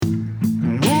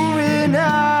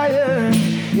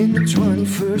in the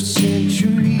 21st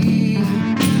century.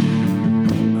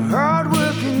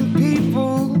 Hard-working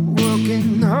people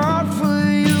working hard for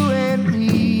you and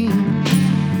me.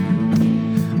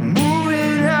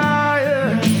 Moving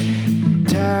higher,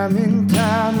 time and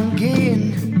time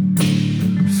again.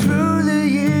 Through the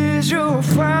years you'll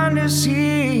find us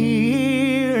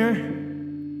here.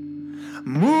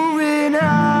 Moving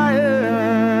higher.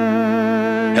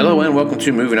 Hello and welcome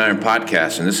to Moving Iron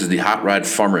Podcast, and this is the Hot Rod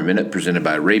Farmer Minute presented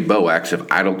by Ray Boax of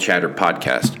Idle Chatter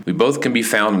Podcast. We both can be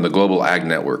found on the Global Ag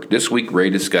Network. This week,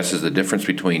 Ray discusses the difference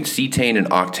between cetane and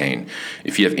octane.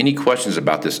 If you have any questions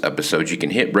about this episode, you can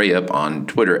hit Ray up on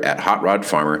Twitter at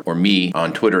HotRodFarmer or me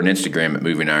on Twitter and Instagram at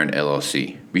Moving Iron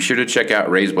LLC. Be sure to check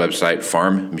out Ray's website,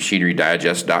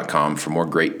 farmmachinerydigest.com, for more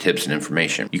great tips and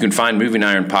information. You can find Moving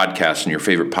Iron Podcasts on your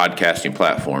favorite podcasting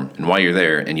platform. And while you're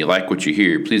there and you like what you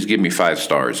hear, please give me 5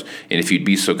 stars. And if you'd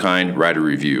be so kind, write a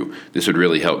review. This would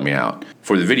really help me out.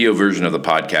 For the video version of the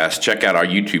podcast, check out our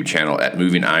YouTube channel at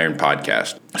Moving Iron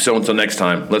Podcast. So until next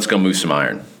time, let's go move some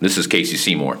iron. This is Casey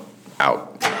Seymour.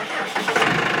 Out.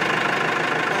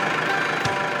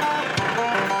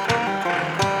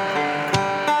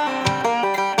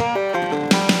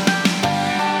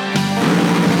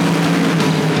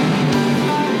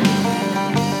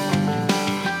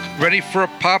 Ready for a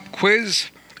pop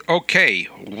quiz? Okay,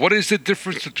 what is the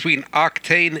difference between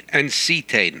octane and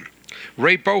cetane?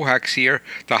 Ray Boax here,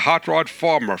 the Hot Rod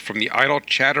Farmer from the Idle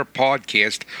Chatter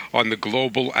Podcast on the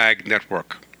Global Ag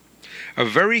Network. A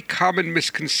very common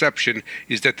misconception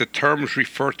is that the terms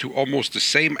refer to almost the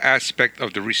same aspect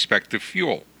of the respective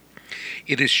fuel.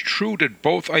 It is true that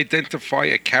both identify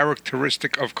a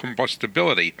characteristic of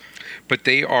combustibility, but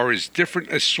they are as different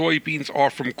as soybeans are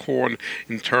from corn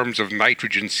in terms of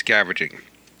nitrogen scavenging.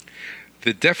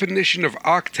 The definition of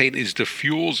octane is the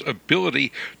fuel's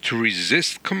ability to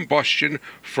resist combustion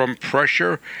from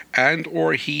pressure and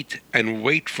or heat and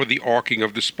wait for the arcing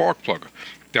of the spark plug.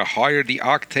 The higher the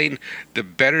octane, the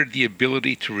better the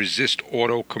ability to resist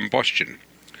auto-combustion.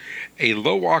 A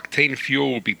low-octane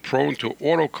fuel will be prone to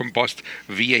auto-combust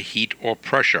via heat or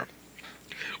pressure.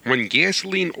 When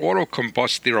gasoline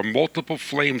auto-combusts, there are multiple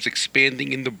flames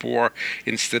expanding in the bore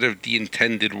instead of the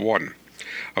intended one.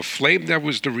 A flame that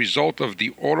was the result of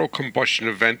the auto-combustion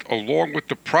event along with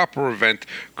the proper event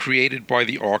created by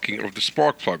the arcing of the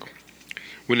spark plug.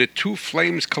 When the two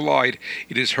flames collide,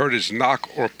 it is heard as knock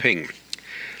or ping.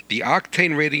 The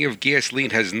octane rating of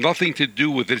gasoline has nothing to do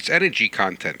with its energy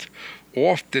content.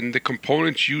 Often, the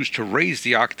components used to raise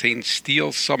the octane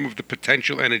steal some of the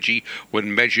potential energy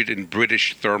when measured in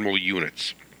British thermal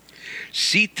units.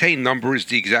 Cetane number is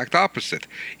the exact opposite.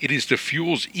 It is the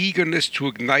fuel's eagerness to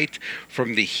ignite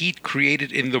from the heat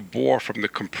created in the bore from the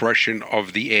compression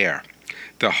of the air.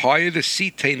 The higher the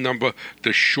cetane number,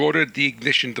 the shorter the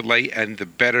ignition delay and the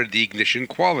better the ignition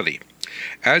quality.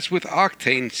 As with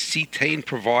octane, cetane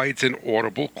provides an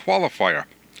audible qualifier.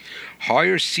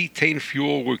 Higher cetane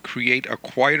fuel will create a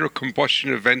quieter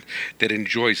combustion event that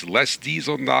enjoys less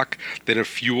diesel knock than a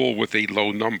fuel with a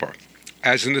low number.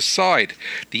 As an aside,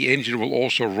 the engine will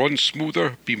also run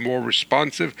smoother, be more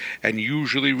responsive, and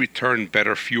usually return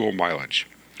better fuel mileage.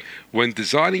 When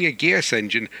designing a gas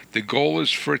engine, the goal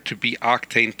is for it to be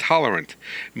octane tolerant,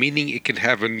 meaning it can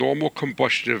have a normal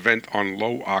combustion event on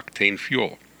low octane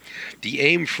fuel. The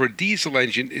aim for a diesel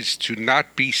engine is to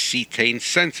not be cetane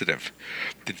sensitive.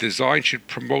 The design should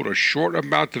promote a short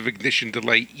amount of ignition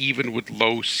delay even with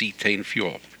low cetane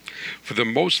fuel. For the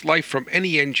most life from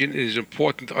any engine, it is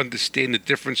important to understand the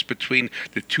difference between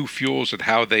the two fuels and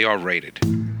how they are rated.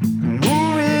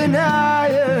 Moving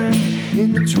higher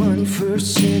in the 21st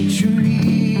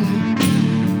century.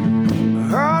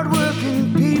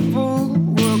 Hard-working people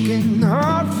working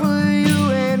hard for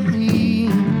you and me.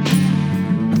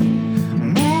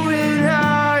 Moving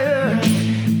higher,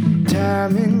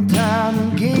 time and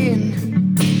time again.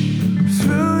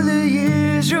 Through the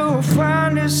years you'll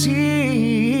find us here.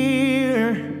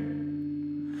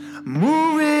 Moving